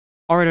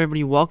Alright,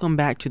 everybody, welcome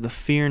back to the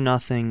Fear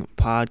Nothing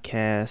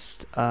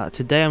podcast.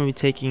 Today I'm going to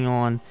be taking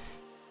on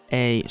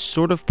a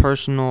sort of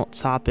personal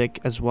topic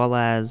as well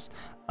as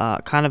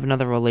kind of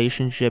another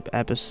relationship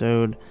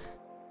episode.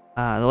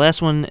 The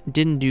last one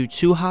didn't do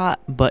too hot,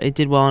 but it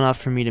did well enough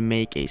for me to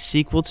make a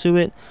sequel to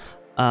it.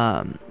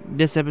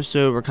 This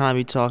episode we're kind of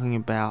be talking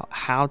about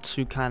how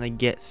to kind of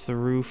get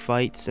through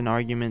fights and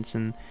arguments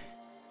and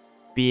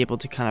be able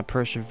to kind of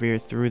persevere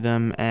through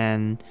them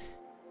and,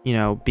 you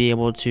know, be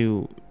able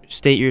to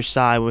state your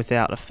side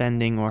without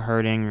offending or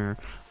hurting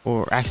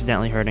or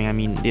accidentally hurting. I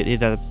mean,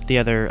 the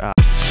other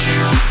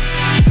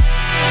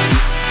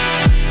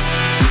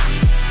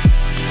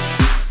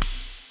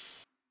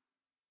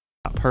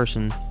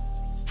person.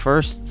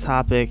 First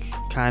topic,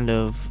 it's kind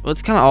of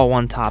all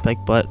one topic,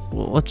 but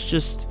let's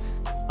just,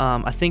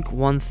 I think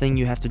one thing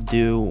you have to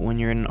do when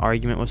you're in an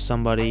argument with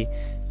somebody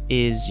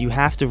is you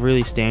have to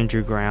really stand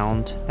your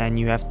ground, and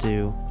you have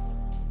to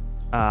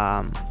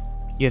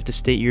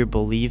state your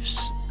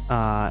beliefs.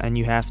 And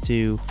you have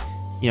to,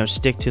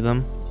 stick to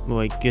them.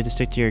 Like, you have to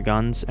stick to your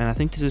guns. And I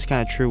think this is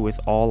kind of true with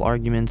all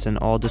arguments and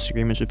all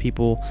disagreements with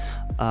people.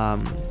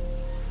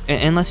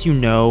 Unless you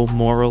know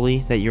morally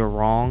that you're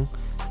wrong,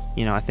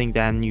 I think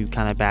then you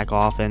kind of back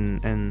off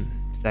and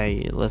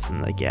say,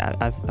 listen, like, yeah,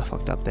 I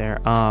fucked up there.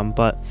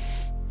 But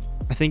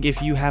I think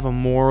if you have a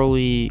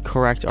morally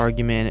correct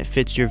argument, it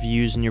fits your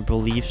views and your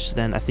beliefs,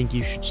 then I think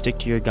you should stick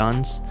to your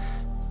guns.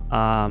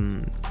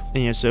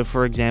 So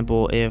for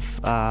example, if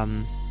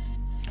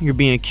you're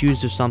being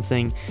accused of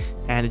something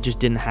and it just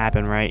didn't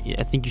happen, right?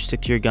 I think you stick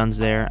to your guns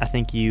there. I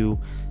think you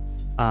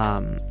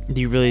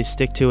really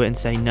stick to it and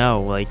say,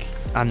 no, like,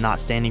 I'm not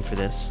standing for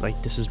this.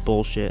 Like, this is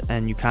bullshit.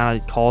 And you kind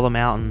of call them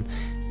out and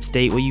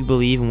state what you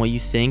believe and what you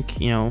think,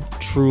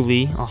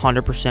 truly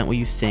 100% what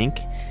you think.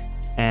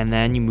 And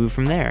then you move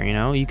from there,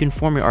 You can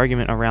form your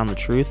argument around the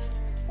truth.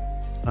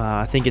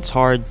 I think it's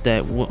hard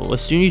that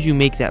as soon as you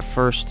make that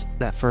first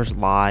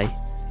lie,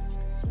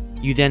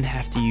 you then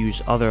have to use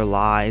other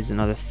lies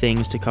and other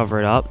things to cover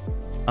it up.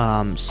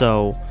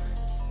 So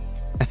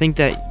I think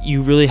that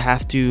you really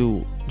have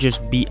to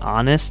just be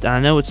honest. And I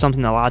know it's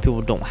something that a lot of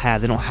people don't have.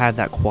 They don't have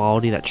that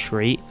quality, that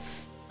trait.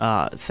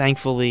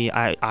 Thankfully,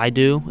 I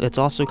do. It's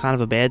also kind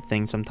of a bad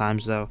thing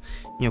sometimes, though,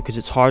 because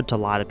it's hard to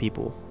lie to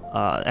people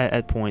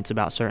at points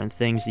about certain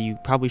things that you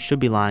probably should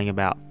be lying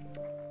about.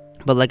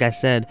 But like I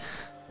said,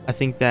 I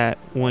think that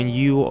when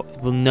you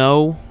will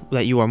know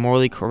that you are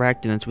morally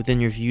correct and it's within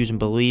your views and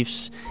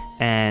beliefs,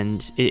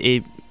 and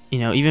it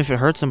even if it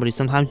hurts somebody,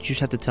 sometimes you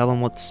just have to tell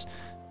them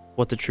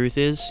what the truth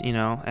is,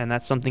 and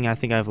that's something I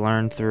think I've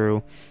learned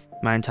through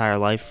my entire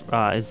life,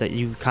 is that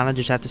you kind of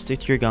just have to stick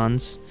to your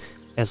guns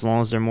as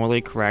long as they're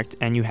morally correct,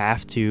 and you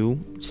have to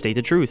state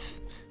the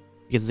truth,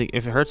 because if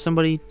it hurts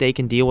somebody, they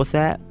can deal with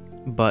that.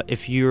 But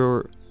if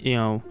you're,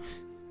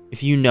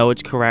 if you know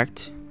it's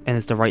correct and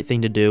it's the right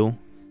thing to do,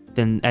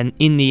 then and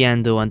in the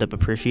end they'll end up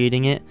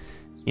appreciating it,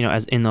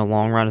 as in the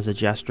long run as a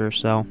gesture.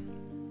 So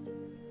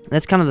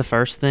that's kind of the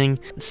first thing.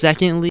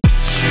 Secondly,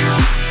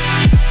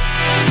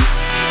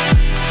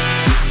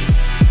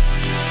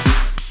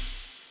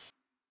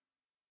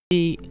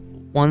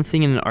 one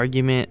thing in an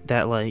argument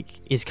that, like,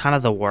 is kind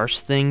of the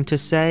worst thing to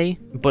say,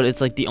 but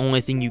it's like the only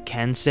thing you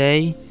can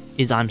say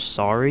is I'm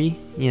sorry.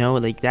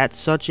 Like, that's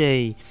such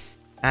a,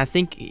 I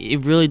think it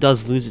really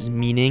does lose its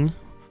meaning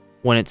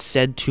when it's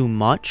said too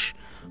much,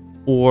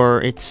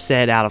 or it's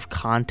said out of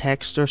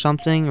context or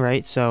something,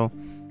 right? So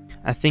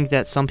I think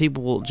that some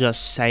people will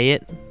just say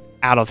it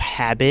out of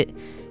habit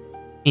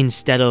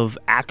instead of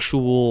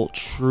actual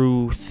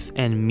truth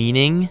and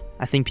meaning.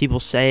 I think people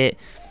say it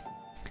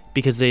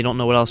because they don't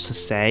know what else to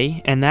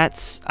say, and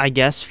that's, I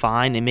guess,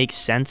 fine. It makes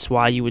sense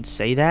why you would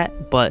say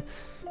that, but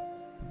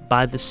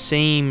by the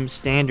same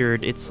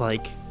standard, it's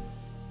like,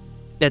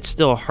 that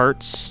still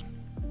hurts,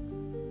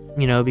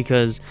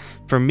 because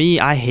for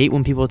me, I hate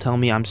when people tell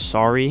me I'm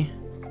sorry.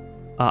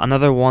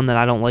 Another one that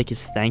I don't like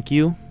is thank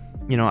you.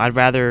 I'd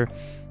rather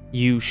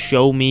you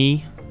show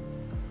me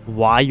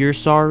why you're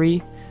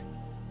sorry,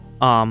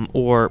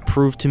 or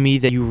prove to me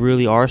that you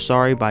really are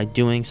sorry by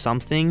doing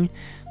something.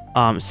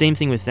 Same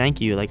thing with thank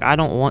you. Like, I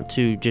don't want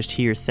to just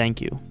hear thank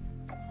you.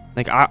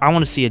 Like, I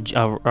want to see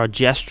a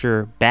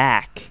gesture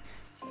back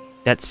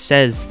that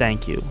says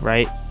thank you,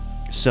 right?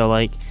 So,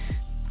 like,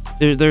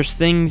 there's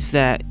things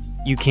that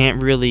you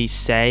can't really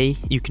say,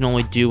 you can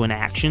only do in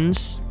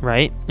actions,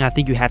 right? And I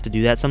think you have to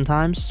do that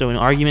sometimes. So in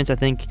arguments, I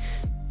think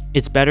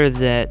it's better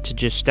to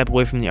just step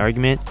away from the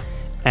argument,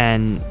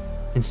 and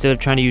instead of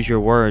trying to use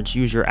your words,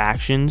 use your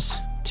actions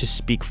to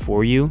speak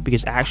for you,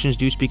 because actions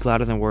do speak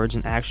louder than words,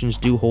 and actions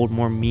do hold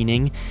more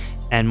meaning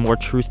and more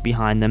truth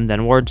behind them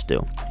than words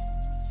do.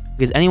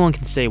 Because anyone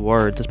can say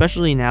words,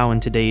 especially now in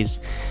today's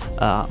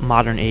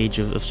modern age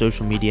of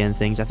social media and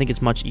things. I think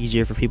it's much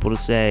easier for people to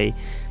say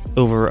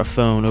over a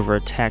phone, over a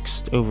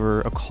text,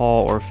 over a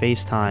call or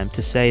FaceTime,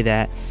 to say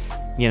that,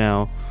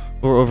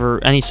 or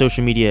over any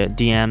social media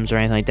DMs or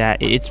anything like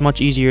that. It's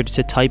much easier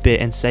to type it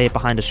and say it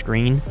behind a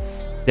screen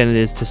than it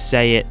is to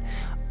say it,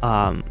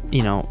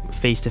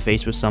 face to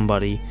face with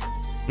somebody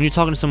when you're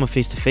talking to someone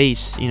face to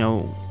face, you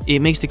know, it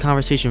makes the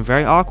conversation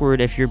very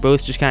awkward if you're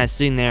both just kind of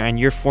sitting there and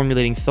you're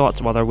formulating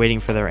thoughts while they're waiting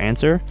for their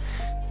answer.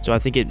 So I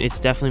think it's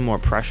definitely more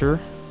pressure,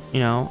 you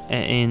know,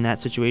 in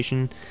that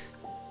situation.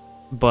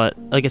 But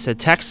like I said,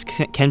 text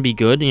can be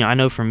good. You know, I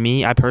know for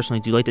me, I personally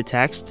do like to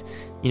text,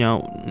 you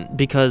know,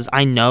 because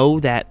I know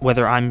that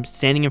whether I'm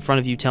standing in front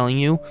of you telling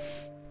you,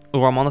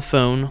 or I'm on the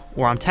phone,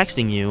 or I'm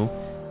texting you,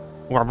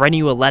 or I'm writing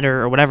you a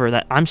letter or whatever,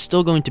 that I'm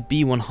still going to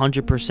be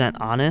 100%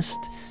 honest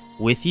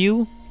with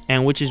you.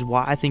 And which is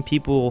why I think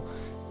people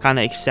kind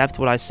of accept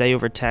what I say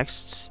over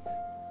texts,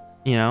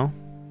 you know,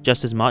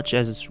 just as much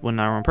as it's when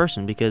I'm in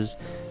person, because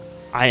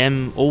I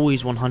am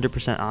always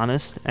 100%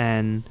 honest.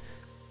 And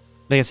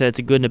like I said, it's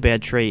a good and a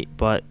bad trait,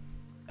 but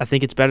I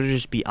think it's better to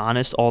just be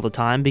honest all the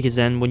time, because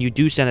then when you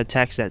do send a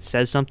text that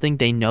says something,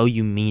 they know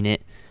you mean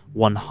it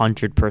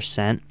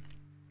 100%.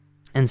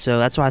 And so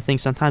that's why I think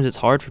sometimes it's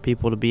hard for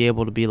people to be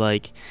able to be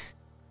like,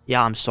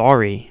 yeah, I'm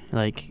sorry.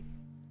 Like,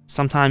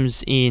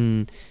 sometimes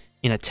in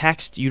a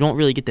text, you don't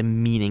really get the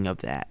meaning of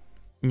that,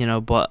 you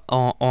know, but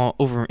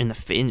over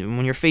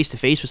when you're face to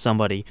face with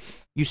somebody,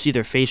 you see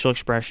their facial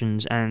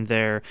expressions and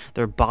their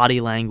body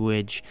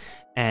language,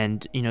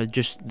 and, you know,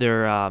 just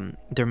their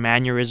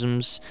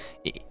mannerisms,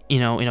 you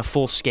know, in a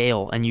full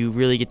scale, and you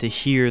really get to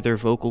hear their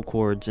vocal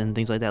cords and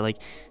things like that, like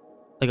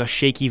a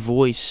shaky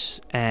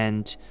voice,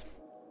 and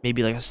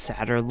maybe like a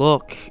sadder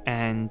look,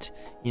 and,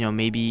 you know,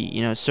 maybe,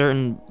 you know,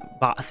 certain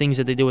things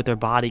that they do with their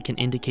body can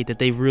indicate that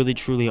they really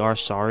truly are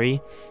sorry,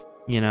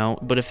 you know.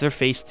 But if they're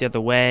faced the other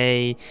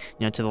way, you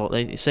know, to the,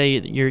 like, say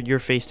you're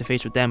face to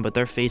face with them, but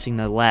they're facing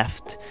the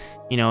left,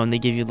 you know, and they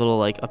give you a little,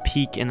 like, a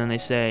peek, and then they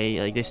say,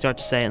 like, they start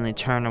to say it and they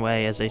turn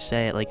away as they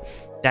say it, like,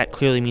 that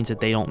clearly means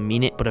that they don't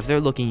mean it. But if they're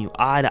looking you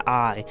eye to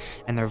eye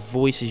and their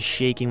voice is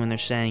shaking when they're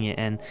saying it,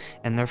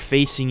 and they're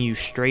facing you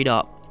straight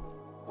up,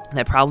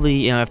 that probably,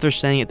 you know, if they're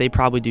saying it, they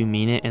probably do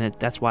mean it. And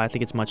that's why I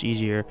think it's much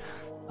easier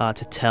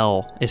to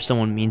tell if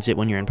someone means it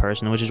when you're in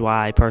person, which is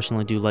why I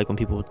personally do like when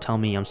people tell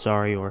me I'm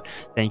sorry or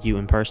thank you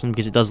in person,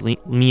 because it does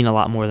mean a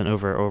lot more than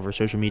over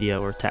social media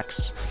or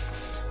texts.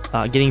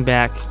 Getting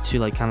back to,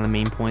 like, kind of the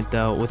main point,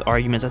 though, with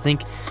arguments, I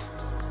think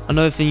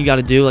another thing you got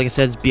to do, like I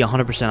said, is be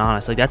 100%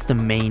 honest. Like, that's the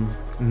main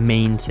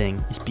thing,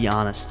 is be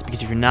honest,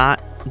 because if you're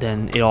not,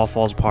 then it all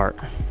falls apart.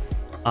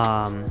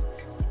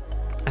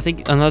 I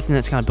think another thing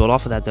that's kind of built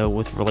off of that, though,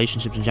 with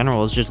relationships in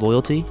general, is just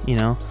loyalty, you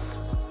know.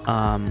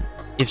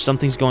 If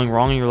something's going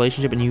wrong in your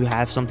relationship and you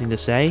have something to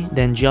say,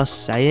 then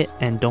just say it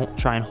and don't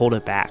try and hold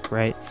it back,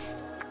 right?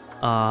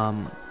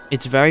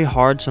 It's very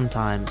hard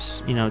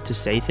sometimes, you know, to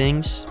say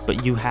things,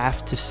 but you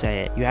have to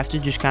say it. You have to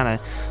just kind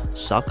of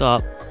suck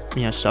up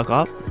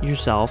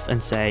yourself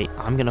and say,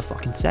 I'm gonna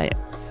fucking say it,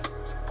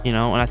 you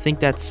know. And I think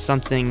that's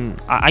something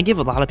I give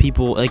a lot of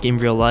people, like, in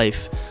real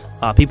life,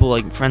 people,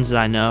 like friends that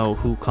I know,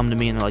 who come to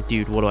me and they're like,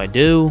 dude, what do I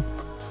do?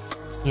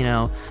 You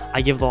know,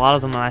 I give a lot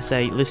of them and I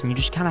say, listen, you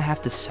just kind of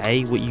have to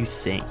say what you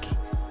think.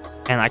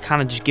 And I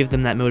kind of just give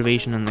them that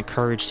motivation and the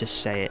courage to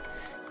say it.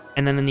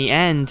 And then in the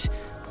end,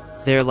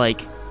 they're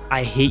like,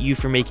 I hate you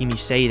for making me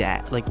say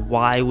that. Like,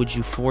 why would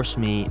you force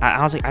me?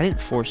 I was like, I didn't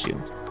force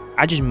you.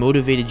 I just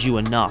motivated you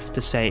enough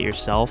to say it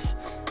yourself.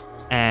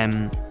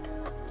 And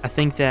I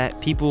think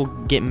that people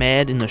get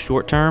mad in the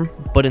short term,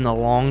 but in the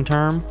long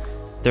term,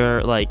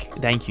 they're like,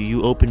 thank you,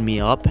 you opened me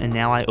up, and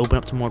now I open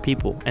up to more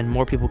people, and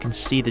more people can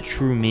see the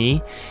true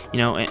me, you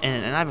know.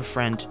 And I have a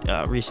friend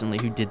recently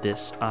who did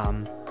this.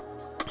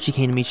 She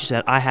came to me, she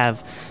said, I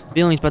have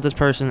feelings about this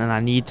person, and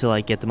I need to,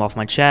 like, get them off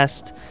my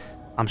chest.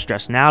 I'm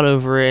stressing out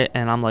over it.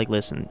 And I'm like,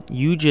 listen,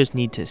 you just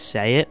need to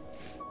say it,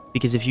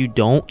 because if you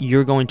don't,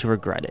 you're going to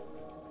regret it.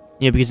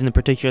 You know, because in the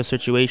particular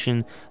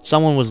situation,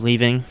 someone was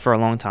leaving for a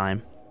long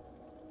time,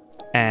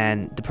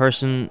 and the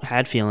person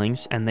had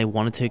feelings and they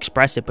wanted to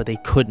express it, but they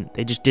couldn't.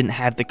 They just didn't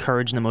have the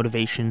courage and the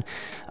motivation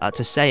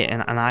to say it.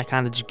 And I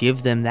kind of just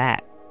give them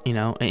that, you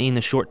know, in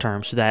the short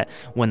term, so that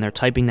when they're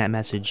typing that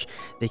message,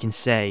 they can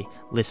say,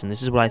 listen,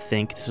 this is what I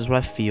think, this is what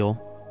I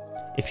feel.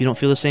 If you don't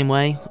feel the same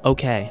way,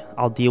 okay,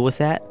 I'll deal with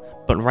that.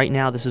 But right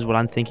now, this is what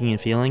I'm thinking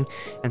and feeling.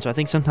 And so I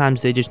think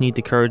sometimes they just need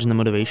the courage and the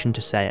motivation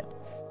to say it.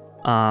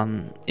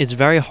 It's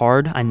very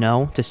hard, I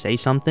know, to say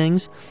some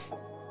things,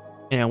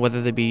 you know,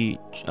 whether they be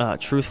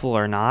truthful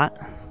or not.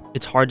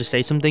 It's hard to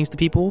say some things to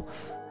people.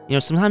 You know,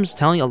 sometimes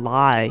telling a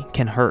lie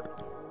can hurt,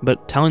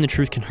 but telling the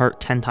truth can hurt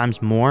 10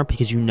 times more,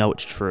 because you know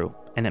it's true,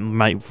 and it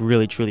might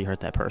really truly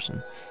hurt that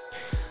person.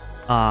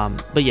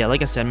 But yeah,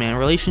 like I said, man,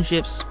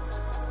 relationships,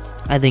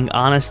 I think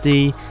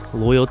honesty,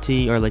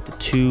 loyalty are like the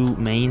two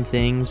main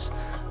things.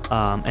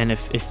 And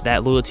if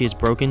that loyalty is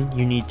broken,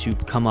 you need to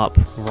come up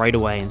right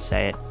away and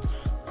say it,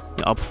 you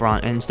know, up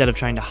front, and instead of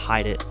trying to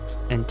hide it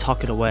and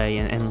tuck it away,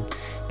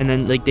 and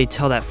then, like, they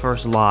tell that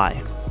first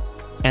lie,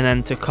 and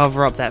then to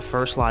cover up that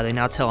first lie, they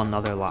now tell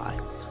another lie,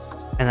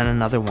 and then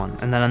another one,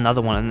 and then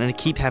another one, and then they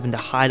keep having to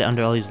hide it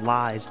under all these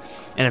lies.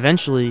 And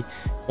eventually,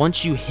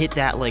 once you hit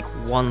that, like,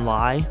 one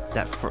lie,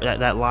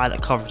 that lie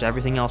that covers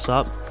everything else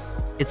up,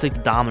 it's like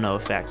the domino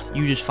effect.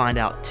 You just find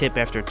out tip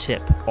after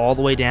tip all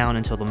the way down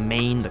until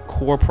the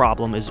core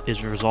problem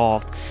is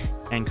resolved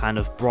and kind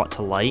of brought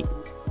to light.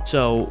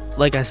 So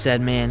like I said,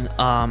 man,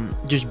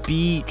 just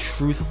be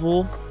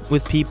truthful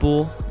with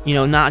people, you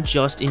know, not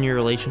just in your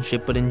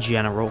relationship but in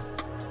general.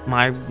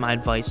 My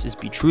advice is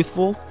be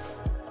truthful,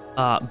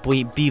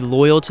 be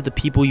loyal to the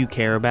people you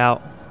care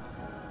about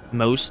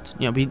most.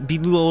 You know, be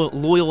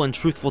loyal and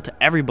truthful to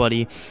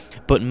everybody,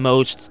 but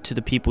most to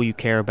the people you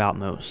care about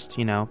most,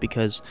 you know,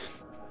 because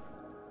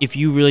if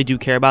you really do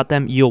care about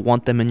them, you'll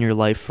want them in your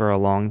life for a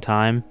long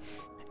time,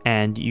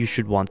 and you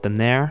should want them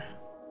there.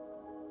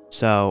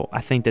 So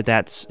I think that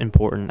that's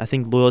important. I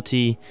think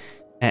loyalty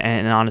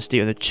and honesty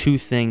are the two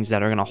things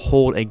that are going to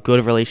hold a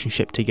good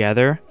relationship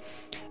together.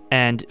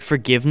 And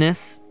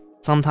forgiveness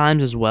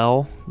sometimes as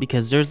well,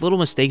 because there's little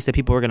mistakes that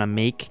people are going to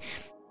make,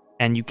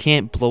 and you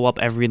can't blow up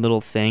every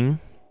little thing,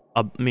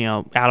 you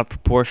know, out of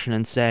proportion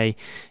and say,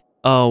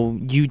 oh,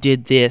 you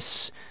did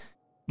this,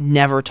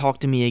 never talk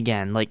to me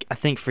again. Like, I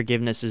think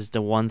forgiveness is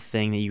the one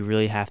thing that you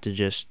really have to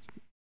just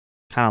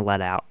kind of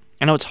let out.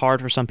 I know it's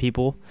hard for some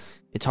people.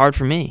 It's hard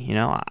for me, you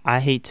know. I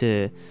hate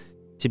to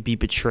be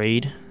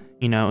betrayed,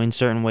 you know, in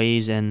certain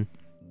ways, and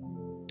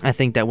I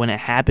think that when it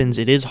happens,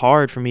 it is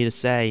hard for me to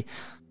say,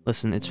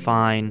 listen, it's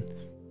fine.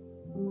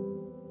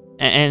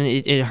 And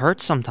it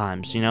hurts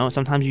sometimes, you know.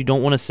 Sometimes you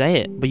don't want to say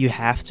it, but you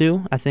have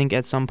to. I think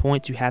at some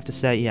point you have to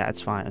say, yeah,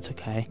 it's fine, it's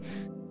okay,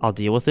 I'll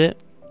deal with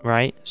it,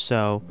 right?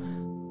 So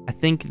I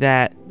think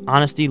that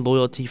honesty,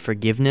 loyalty,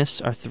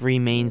 forgiveness are three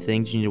main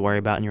things you need to worry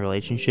about in your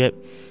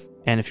relationship.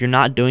 And if you're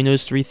not doing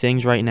those three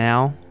things right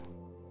now,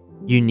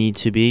 you need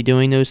to be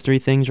doing those three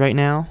things right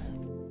now,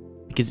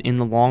 because in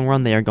the long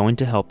run, they are going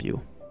to help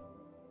you.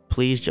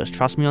 Please just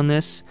trust me on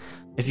this.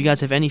 If you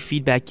guys have any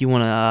feedback, you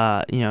want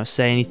to, you know,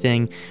 say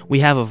anything,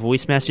 we have a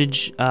voice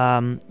message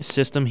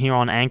system here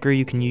on Anchor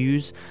you can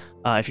use.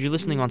 If you're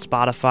listening on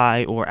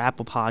Spotify or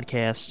Apple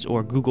Podcasts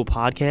or Google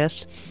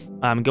Podcasts,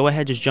 go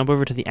ahead, just jump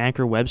over to the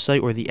Anchor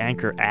website or the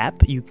Anchor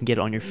app. You can get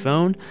it on your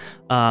phone,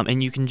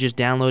 and you can just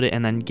download it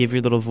and then give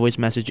your little voice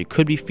message. It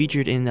could be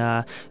featured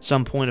in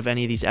some point of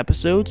any of these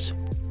episodes.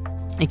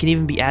 It can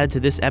even be added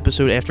to this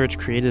episode after it's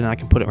created, and I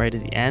can put it right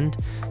at the end.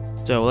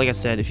 So, like I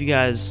said, if you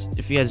guys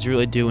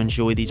really do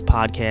enjoy these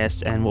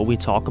podcasts and what we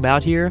talk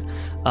about here,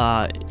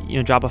 you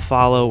know, drop a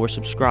follow or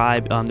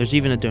subscribe. There's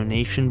even a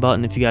donation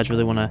button if you guys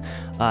really want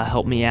to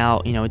help me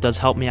out. You know, it does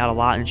help me out a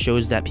lot, and it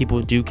shows that people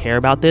do care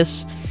about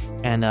this,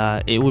 and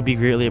it would be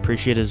greatly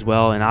appreciated as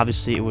well. And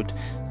obviously, it would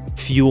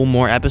fuel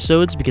more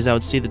episodes, because I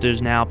would see that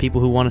there's now people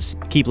who want to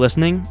keep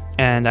listening,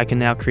 and I can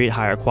now create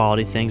higher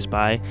quality things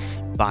by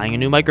buying a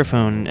new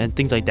microphone and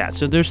things like that.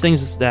 So there's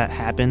things that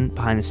happen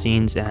behind the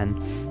scenes, and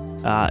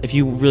if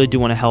you really do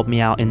want to help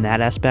me out in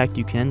that aspect,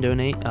 you can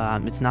donate.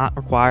 It's not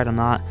required. I'm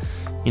not,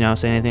 you know,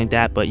 saying anything like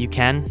that, but you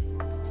can.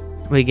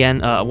 But again,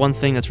 one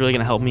thing that's really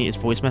going to help me is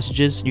voice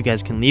messages. You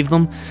guys can leave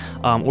them,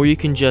 or you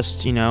can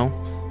just, you know,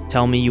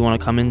 tell me you want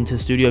to come into the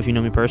studio. If you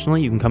know me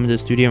personally, you can come into the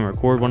studio and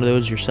record one of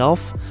those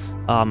yourself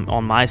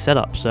on my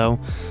setup. So,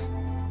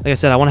 like I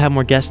said, I want to have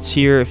more guests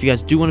here. If you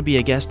guys do want to be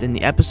a guest in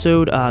the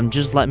episode,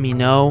 just let me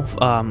know.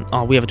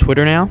 We have a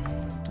Twitter now.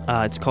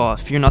 It's called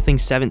Fear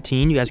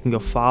Nothing17. You guys can go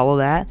follow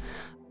that.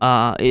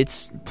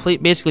 It's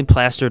basically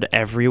plastered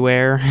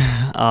everywhere.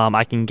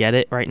 I can get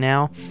it right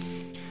now.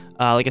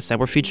 Like I said,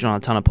 we're featured on a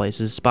ton of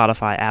places: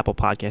 Spotify, Apple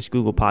Podcasts,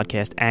 Google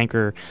Podcast,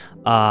 Anchor,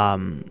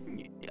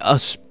 a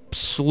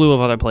slew of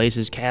other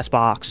places,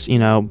 Castbox, you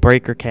know,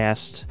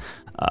 BreakerCast,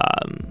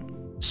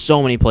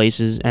 so many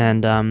places.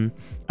 And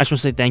I just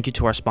want to say thank you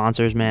to our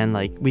sponsors, man.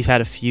 Like, we've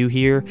had a few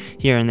here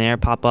and there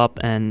pop up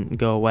and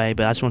go away,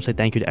 but I just want to say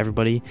thank you to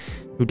everybody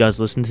who does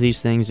listen to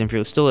these things. And if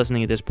you're still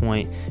listening at this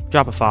point,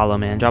 drop a follow,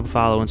 man. Drop a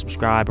follow and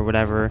subscribe or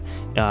whatever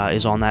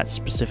is on that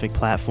specific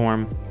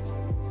platform.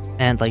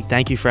 And, like,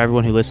 thank you for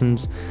everyone who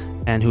listens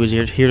and who is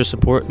here to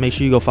support. Make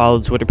sure you go follow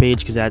the Twitter page,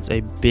 because that's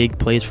a big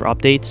place for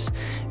updates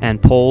and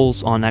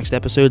polls on next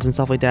episodes and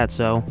stuff like that.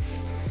 So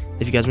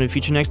if you guys want to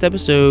feature next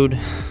episode,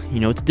 you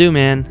know what to do,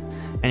 man.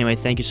 Anyway,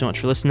 thank you so much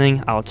for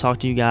listening. I'll talk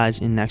to you guys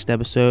in next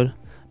episode.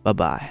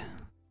 Bye-bye.